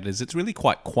talking about it is it's really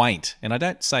quite quaint, and I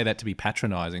don't say that to be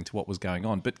patronising to what was going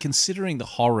on, but considering the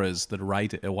horrors that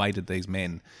awaited these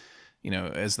men,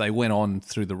 as they went on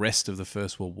through the rest of the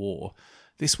First World War,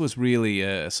 this was really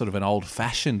a sort of an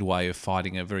old-fashioned way of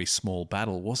fighting a very small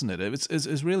battle, wasn't it? It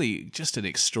was really just an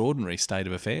extraordinary state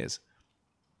of affairs.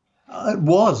 It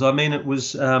was. I mean, it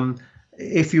was.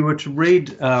 If you were to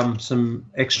read some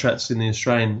extracts in the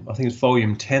Australian, I think it's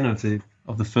volume 10 of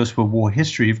the First World War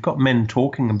history, you've got men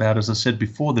talking about, as I said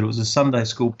before, that it was a Sunday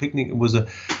school picnic.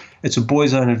 It's a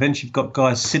boys' own adventure. You've got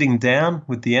guys sitting down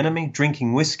with the enemy,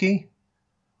 drinking whiskey.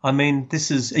 I mean,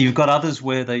 you've got others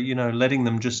where they, letting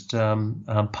them just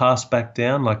pass back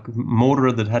down, like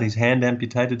Mortimer that had his hand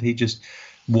amputated, he just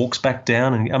walks back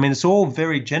down. And I mean, it's all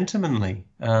very gentlemanly.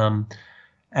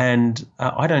 And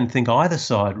I don't think either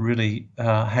side really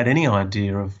had any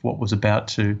idea of what was about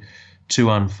to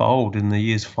unfold in the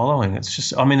years following. It's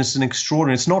just, I mean, it's an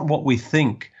extraordinary, it's not what we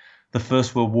think the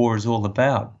First World War is all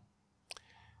about.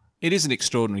 It is an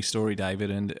extraordinary story,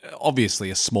 David, and obviously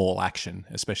a small action,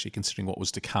 especially considering what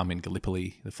was to come in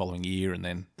Gallipoli the following year and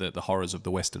then the horrors of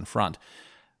the Western Front.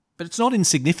 But it's not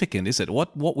insignificant, is it?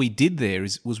 What we did there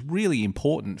was really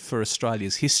important for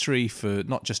Australia's history, for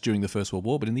not just during the First World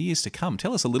War, but in the years to come.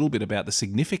 Tell us a little bit about the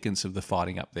significance of the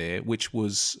fighting up there, which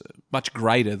was much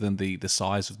greater than the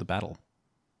size of the battle.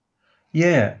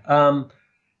 Yeah,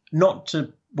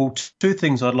 two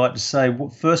things I'd like to say.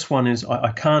 First one is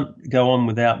I can't go on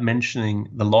without mentioning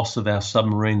the loss of our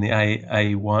submarine, the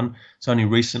A1. It's only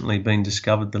recently been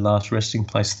discovered, the last resting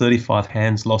place. 35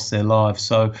 hands lost their lives.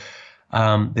 So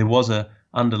there was a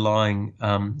underlying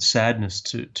sadness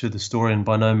to the story, and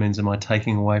by no means am I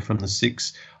taking away from the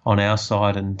 6 on our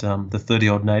side and the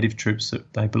 30-odd native troops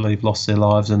that they believe lost their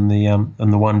lives and the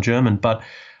 1 German. But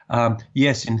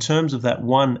yes, in terms of that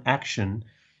one action,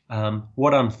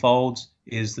 what unfolds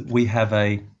is that we have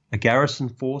a garrison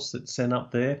force that's sent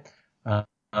up there,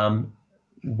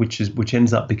 which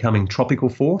ends up becoming tropical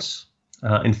force.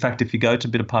 In fact, if you go to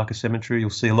Bita Paka Cemetery, you'll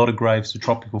see a lot of graves to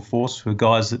tropical force who are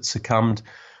guys that succumbed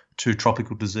to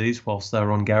tropical disease whilst they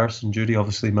were on garrison duty.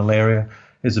 Obviously, malaria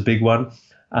is a big one.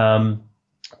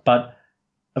 But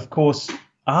of course,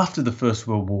 after the First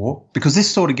World War, because this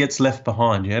sort of gets left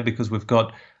behind, because we've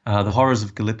got the horrors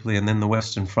of Gallipoli and then the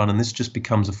Western Front, and this just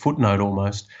becomes a footnote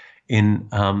almost in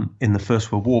the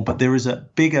First World War. But there is a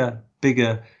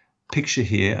bigger picture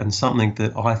here, and something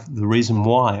that the reason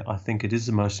why I think it is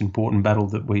the most important battle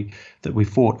that we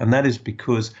fought, and that is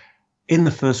because in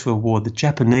the First World War, the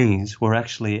Japanese were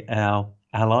actually our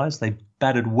allies. They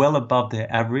batted well above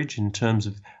their average in terms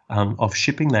of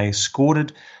shipping. They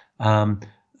escorted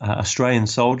Australian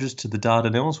soldiers to the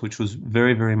Dardanelles, which was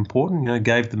very, very important.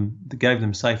 Gave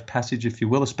them safe passage, if you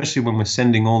will, especially when we're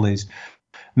sending all these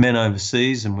men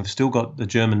overseas, and we've still got the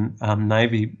German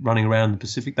Navy running around the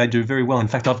Pacific. They do very well. In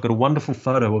fact, I've got a wonderful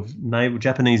photo of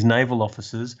Japanese naval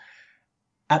officers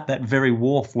at that very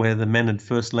wharf where the men had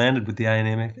first landed with the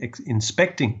A&M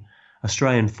inspecting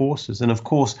Australian forces. And of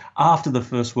course, after the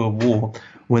First World War,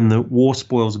 when the war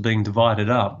spoils are being divided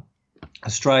up,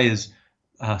 Australia's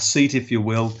seat, if you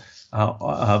will,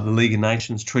 of the League of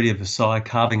Nations, Treaty of Versailles,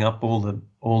 carving up all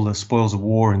the spoils of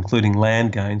war, including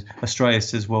land gains. Australia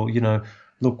says, well,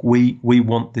 look, we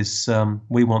want this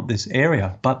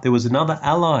area. But there was another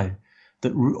ally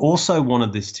that also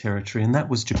wanted this territory, and that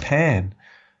was Japan.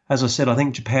 As I said, I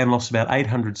think Japan lost about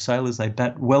 800 sailors. They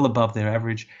bat well above their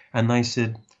average, and they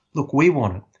said, look, we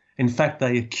want it. In fact,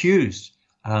 they accused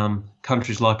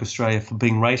countries like Australia for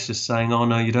being racist, saying, oh,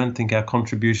 no, you don't think our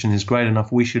contribution is great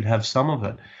enough, we should have some of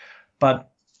it. But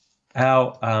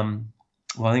our,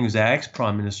 I think it was our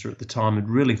ex-Prime Minister at the time, had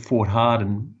really fought hard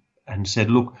and said,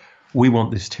 look, we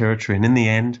want this territory. And in the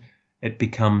end, it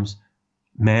becomes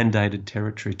mandated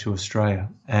territory to Australia.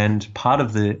 And part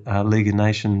of the League of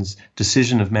Nations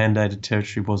decision of mandated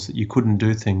territory was that you couldn't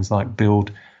do things like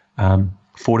build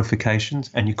fortifications,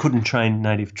 and you couldn't train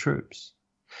native troops.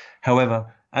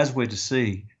 However, as we're to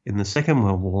see in the Second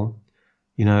World War,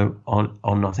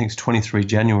 on I think it's 23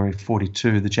 January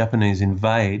 42, the Japanese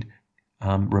invade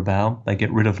Rabaul. They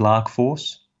get rid of Lark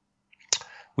Force,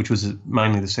 which was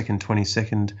mainly the 2nd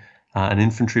 22nd, an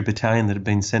infantry battalion that had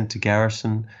been sent to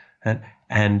garrison,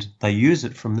 and they use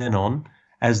it from then on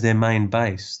as their main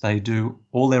base. They do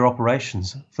all their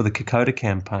operations for the Kokoda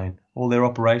campaign, all their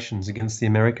operations against the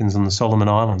Americans on the Solomon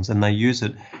Islands, and they use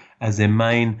it as their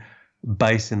main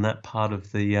base in that part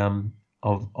of the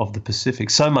of the Pacific.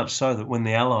 So much so that when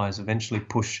the Allies eventually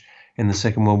push in the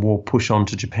Second World War, push on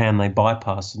to Japan, they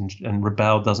bypass, and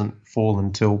Rabaul doesn't fall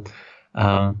until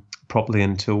properly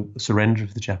until surrender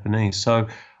of the Japanese. So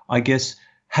I guess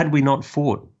had we not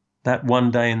fought that one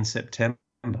day in September,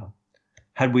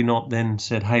 had we not then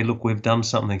said, hey, look, we've done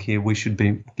something here, we should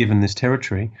be given this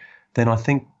territory, then I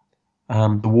think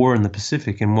the war in the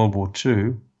Pacific in World War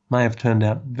II may have turned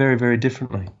out very, very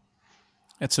differently.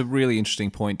 That's a really interesting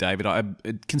point, David.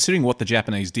 Considering what the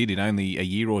Japanese did in only a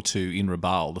year or two in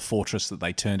Rabaul, the fortress that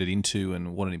they turned it into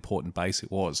and what an important base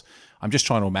it was, I'm just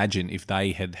trying to imagine if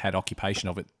they had had occupation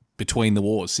of it between the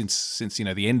wars, since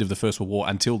the end of the First World War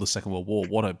until the Second World War,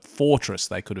 what a fortress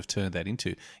they could have turned that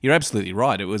into. You're absolutely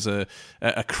right. It was a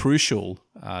crucial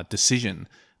decision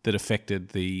that affected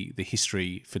the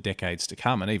history for decades to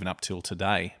come, and even up till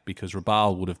today, because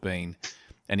Rabaul would have been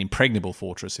an impregnable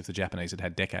fortress if the Japanese had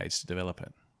had decades to develop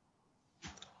it.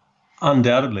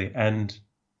 Undoubtedly, and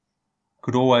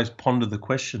could always ponder the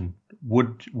question,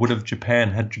 would have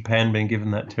Japan, had Japan been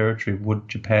given that territory, would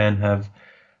Japan have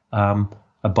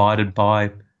abided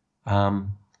by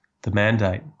the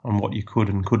mandate on what you could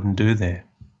and couldn't do there?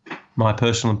 My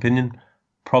personal opinion,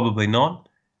 probably not,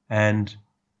 and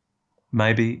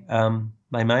maybe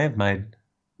they may have made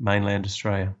mainland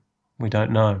Australia. We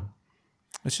don't know.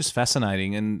 It's just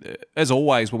fascinating. And as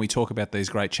always, when we talk about these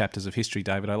great chapters of history,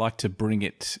 David, I like to bring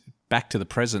it back to the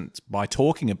present by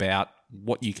talking about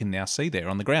what you can now see there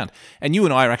on the ground. And you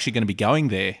and I are actually going to be going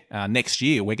there next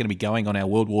year. We're going to be going on our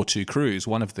World War II cruise.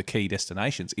 One of the key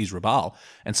destinations is Rabaul.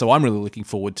 And so I'm really looking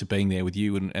forward to being there with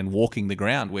you and walking the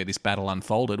ground where this battle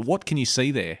unfolded. What can you see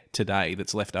there today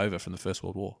that's left over from the First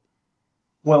World War?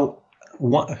 Well,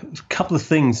 a couple of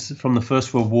things from the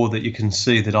First World War that you can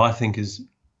see that I think is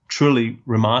truly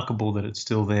remarkable that it's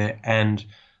still there, and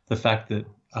the fact that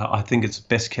I think it's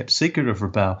best kept secret of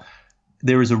Rabaul.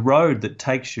 There is a road that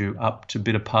takes you up to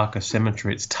Bita Paka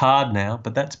Cemetery. It's tarred now,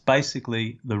 but that's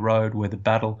basically the road where the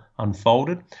battle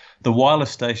unfolded. The wireless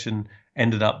station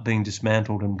ended up being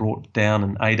dismantled and brought down,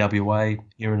 and AWA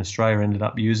here in Australia ended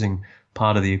up using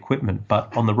part of the equipment.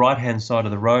 But on the right-hand side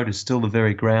of the road is still the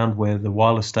very ground where the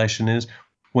wireless station is.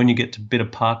 When you get to Bita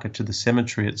Paka, to the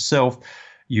cemetery itself,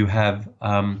 you have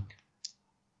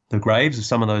the graves of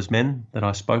some of those men that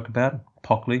I spoke about,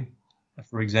 Pockley,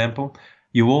 for example.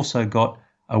 You also got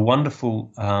a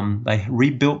wonderful, they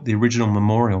rebuilt the original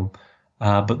memorial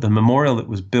but the memorial that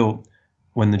was built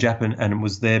when and it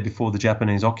was there before the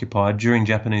Japanese occupied, during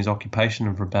Japanese occupation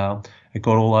of Rabaul, it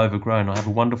got all overgrown. I have a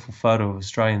wonderful photo of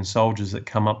Australian soldiers that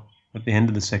come up at the end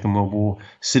of the Second World War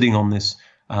sitting on this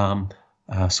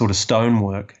sort of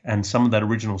stonework, and some of that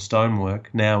original stonework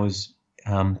now has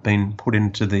been put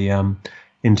into the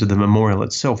memorial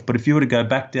itself. But if you were to go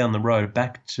back down the road,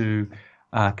 back to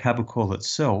Cabacol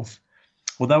itself,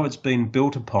 although it's been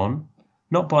built upon,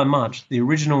 not by much, the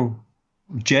original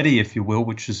jetty, if you will,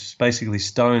 which is basically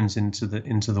stones into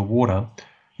the water,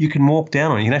 you can walk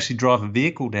down on it. You can actually drive a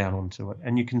vehicle down onto it,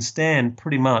 and you can stand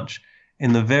pretty much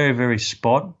in the very, very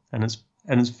spot, and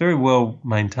it's very well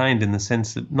maintained in the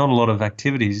sense that not a lot of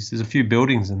activities. There's a few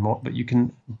buildings and what, but you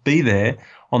can be there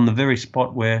on the very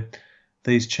spot where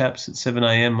these chaps at 7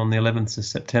 a.m. on the 11th of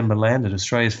September landed,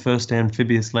 Australia's first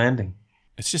amphibious landing.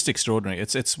 It's just extraordinary.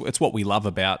 It's what we love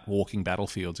about walking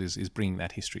battlefields is bringing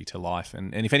that history to life.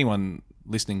 And if anyone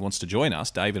listening wants to join us,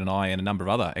 David and I and a number of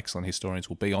other excellent historians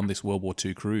will be on this World War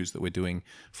II cruise that we're doing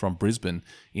from Brisbane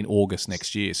in August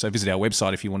next year. So visit our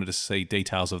website if you wanted to see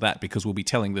details of that, because we'll be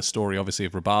telling the story, obviously,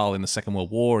 of Rabaul in the Second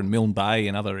World War and Milne Bay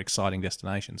and other exciting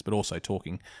destinations, but also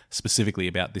talking specifically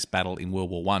about this battle in World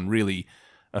War I, really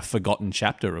a forgotten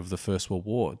chapter of the First World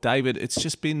War. David, it's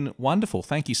just been wonderful.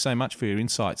 Thank you so much for your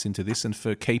insights into this and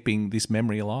for keeping this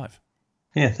memory alive.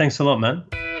 Yeah, thanks a lot, man.